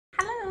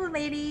Hello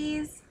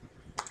ladies,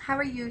 how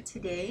are you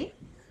today?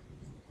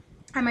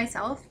 I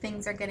myself,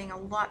 things are getting a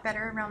lot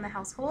better around the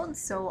household,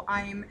 so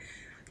I'm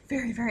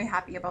very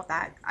happy about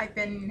that. I've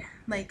been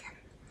like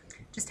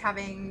just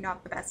having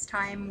not the best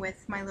time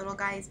with my little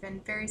guy. He's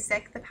been very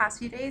sick the past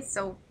few days,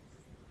 so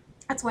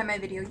that's why my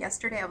video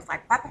yesterday I was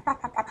like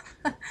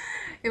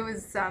it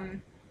was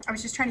I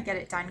was just trying to get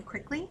it done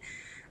quickly.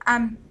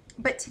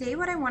 But today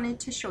what I wanted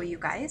to show you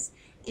guys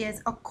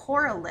is a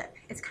coral lip.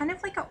 It's kind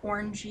of like an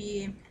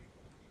orangey,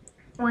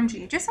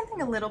 just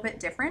something a little bit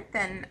different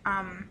than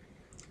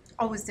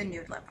always the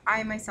nude lip.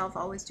 I myself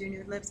always do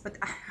nude lips, but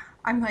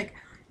I'm like,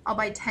 I'll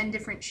buy 10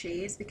 different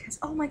shades because,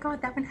 oh my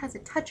god, that one has a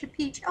touch of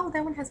peach. Oh,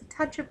 that one has a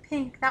touch of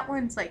pink. That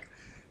one's like,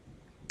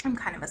 I'm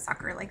kind of a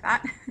sucker like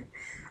that.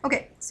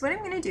 Okay, so what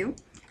I'm going to do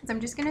is I'm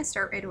just going to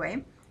start right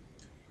away.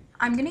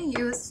 I'm going to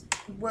use,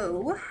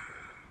 well,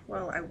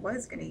 I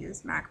was going to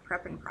use MAC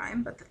Prem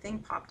Prime, but the thing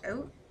popped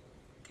out.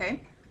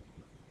 Okay.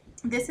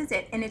 This is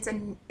it, and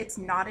it's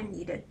not a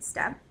needed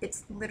step.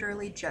 It's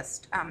literally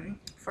just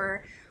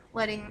for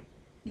letting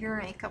your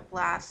makeup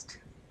last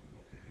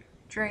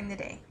during the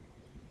day,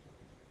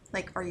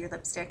 like, or your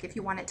lipstick. If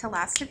you want it to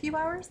last a few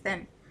hours,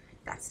 then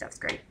that stuff's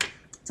great.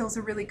 It's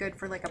also really good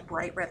for like a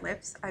bright red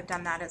lips. I've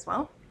done that as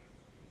well.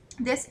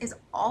 This is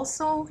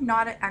also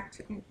not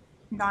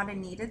a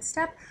needed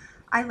step.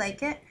 I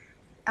like it.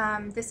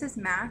 This is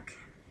MAC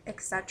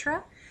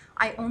Etcetra.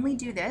 I only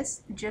do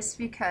this just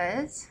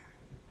because,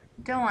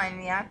 don't mind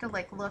me, I have to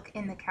like look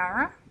in the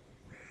camera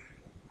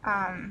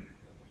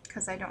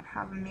because I don't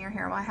have a mirror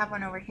here. Well, I have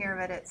one over here,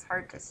 but it's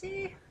hard to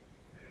see.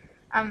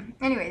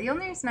 Anyway, the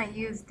only reason I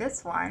use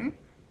this one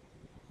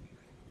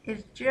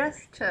is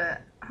just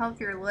to help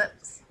your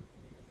lips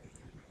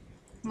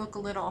look a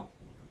little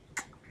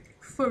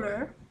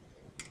fuller.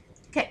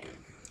 Okay,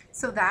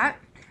 so that,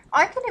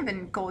 I can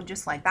even go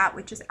just like that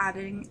with just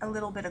adding a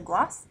little bit of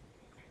gloss.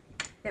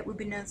 That would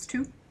be nice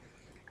too.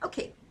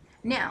 Okay,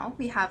 now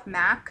we have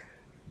MAC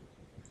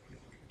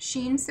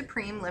Sheen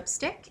Supreme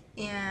lipstick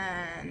in,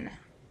 I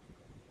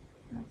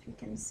don't know if you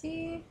can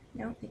see,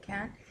 nope you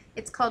can't.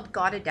 It's called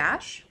Got a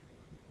Dash,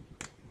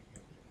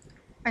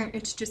 and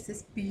it's just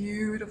this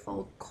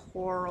beautiful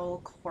coral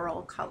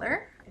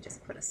color. I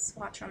just put a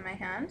swatch on my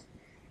hand.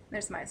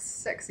 There's my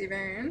sexy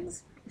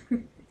veins.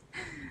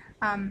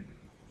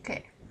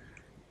 Okay,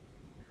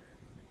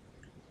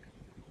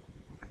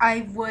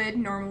 I would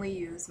normally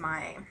use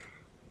my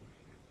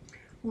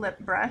lip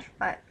brush,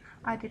 but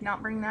I did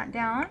not bring that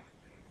down.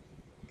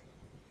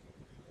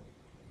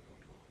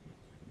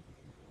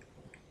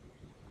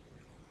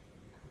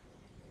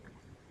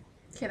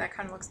 Okay, that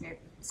kind of looks nude.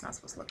 It's not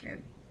supposed to look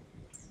nude.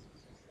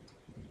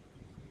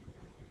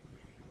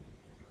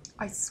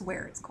 I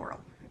swear it's coral.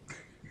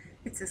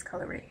 It's this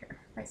color right here.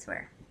 I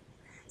swear.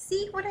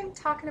 See what I'm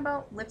talking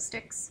about?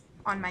 Lipsticks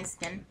on my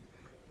skin.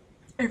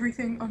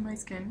 Everything on my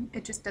skin.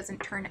 It just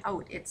doesn't turn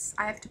out.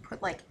 I have to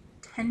put like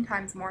 10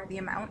 times more of the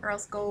amount or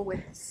else go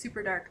with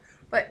super dark.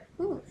 But,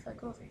 ooh, if I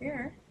go over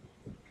here,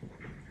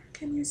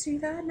 can you see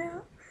that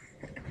now?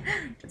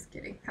 Just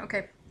kidding.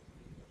 Okay.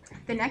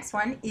 The next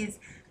one is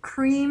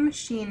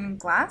Creemsheen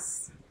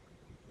Glass.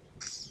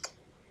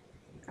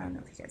 I don't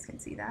know if you guys can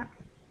see that.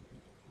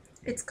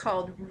 It's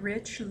called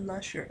Rich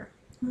Lusher.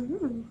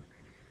 Ooh.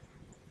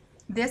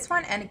 This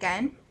one, and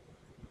again,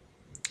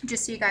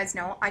 just so you guys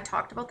know, I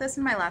talked about this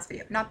in my last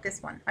video. Not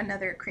this one,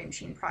 another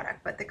Creemsheen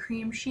product, but the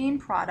Creemsheen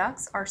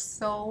products are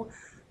so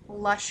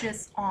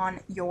luscious on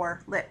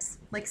your lips.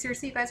 Like,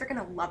 seriously, you guys are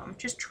gonna love them.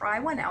 Just try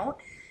one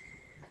out.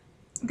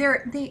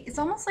 It's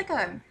almost like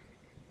a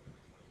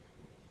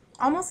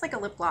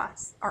lip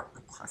gloss, or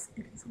lip gloss,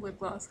 it is a lip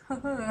gloss.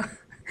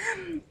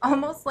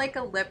 Almost like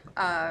a lip,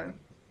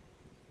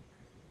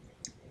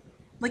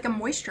 like a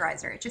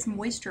moisturizer. It just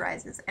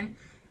moisturizes. And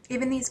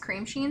even these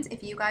Creemsheens,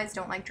 if you guys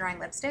don't like drying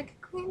lipstick,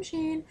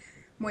 Creemsheen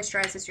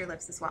moisturizes your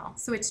lips as well.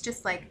 So it's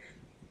just like,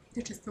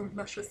 they're just so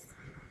luscious.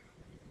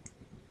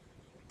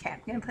 Okay,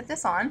 I'm gonna put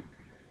this on.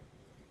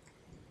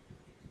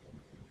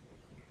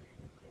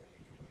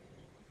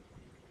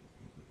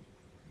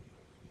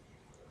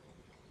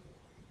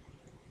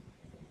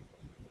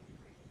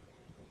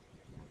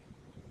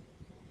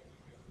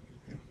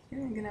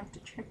 I'm gonna have to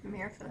check the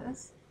mirror for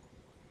this.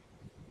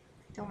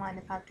 Don't mind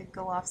if I have to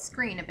go off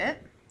screen a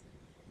bit.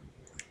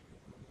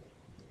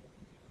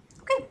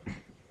 Okay.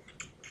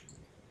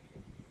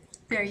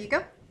 There you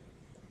go.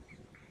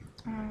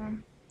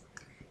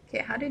 Okay,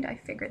 how did I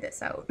figure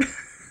this out?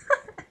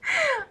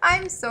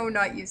 I'm so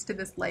not used to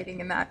this lighting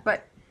and that,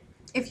 but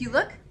if you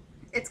look,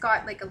 it's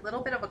got like a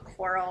little bit of a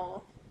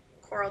coral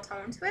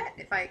tone to it.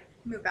 If I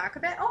move back a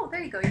bit, oh,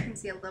 there you go. You can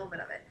see a little bit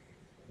of it.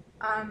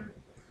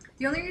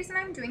 The only reason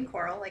I'm doing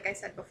coral, like I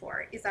said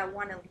before, is I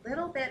want a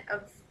little bit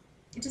of,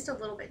 just a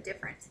little bit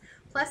different.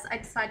 Plus, I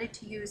decided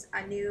to use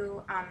a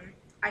new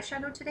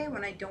eyeshadow today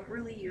when I don't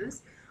really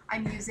use.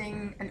 I'm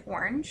using an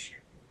orange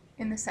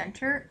in the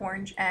center,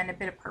 orange and a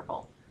bit of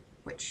purple,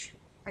 which,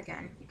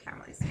 again, you can't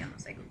really see. I'm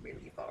like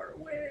really far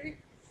away.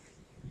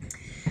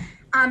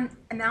 And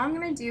now I'm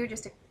going to do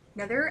just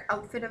another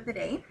outfit of the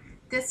day.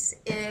 This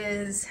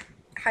is,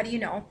 how do you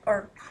know,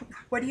 or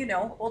what do you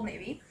know, Old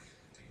Navy.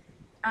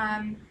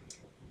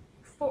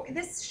 For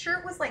this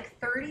shirt was like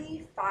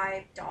 $35,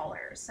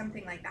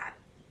 something like that,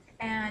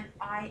 and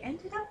I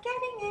ended up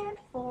getting it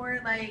for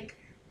like,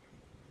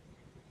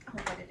 oh,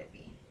 what did it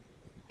be?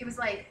 It was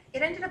like,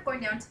 it ended up going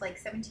down to like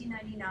 $17.99,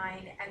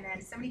 and then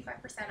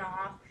 75%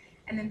 off,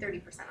 and then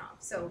 30% off.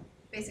 So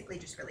basically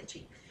just really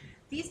cheap.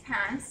 These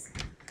pants,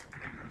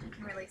 you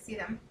can really see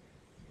them.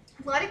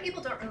 A lot of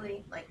people don't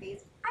really like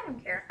these. I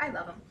don't care. I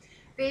love them.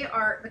 They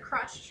are, the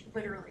crotch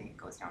literally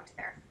goes down to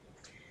there.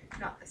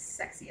 Not the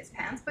sexiest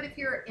pants, but if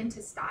you're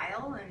into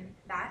style and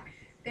that,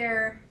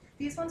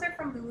 these ones are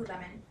from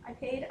Lululemon. I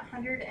paid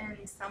 100 and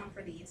some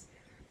for these,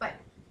 but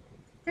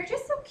they're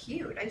just so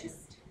cute.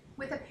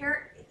 With a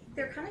pair,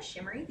 they're kind of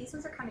shimmery. These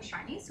ones are kind of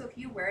shiny, so if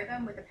you wear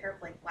them with a pair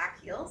of like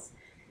black heels,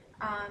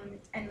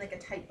 and like a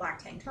tight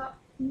black tank top,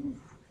 ooh,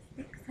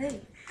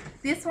 hey.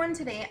 This one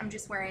today, I'm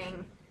just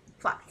wearing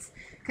flats,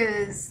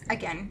 because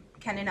again,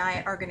 Ken and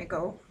I are gonna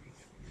go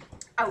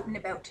out and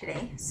about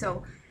today,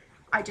 so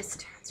I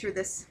just threw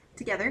this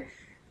together.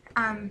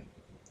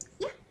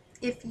 Yeah,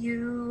 if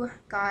you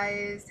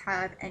guys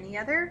have any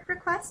other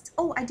requests.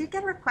 Oh, I did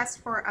get a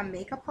request for a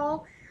makeup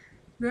haul.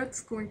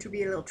 That's going to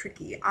be a little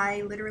tricky.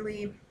 I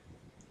literally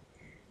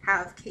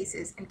have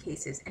cases and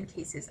cases and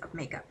cases of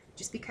makeup,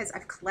 just because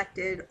I've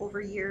collected over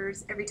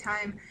years. Every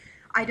time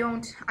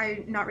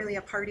I'm not really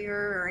a partier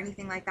or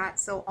anything like that,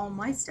 so all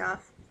my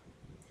stuff,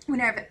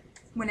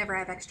 whenever I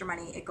have extra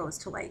money, it goes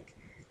to like,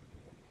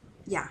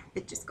 yeah,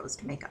 it just goes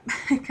to makeup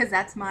because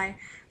that's my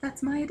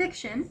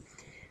addiction.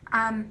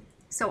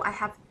 So I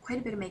have quite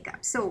a bit of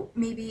makeup. So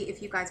maybe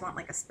if you guys want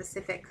like a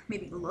specific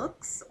maybe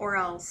looks, or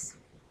else,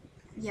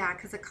 yeah,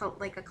 because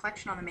like a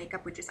collection on the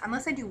makeup would just,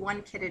 unless I do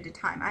one kit at a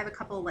time. I have a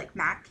couple like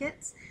MAC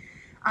kits.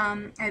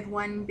 I have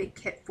one big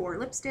kit for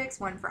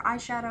lipsticks, one for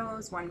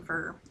eyeshadows, one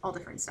for all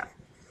different stuff.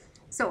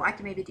 So I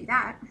can maybe do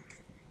that.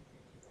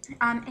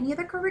 Any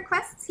other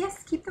requests?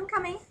 Yes, keep them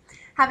coming.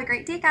 Have a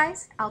great day,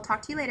 guys. I'll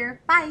talk to you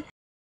later. Bye.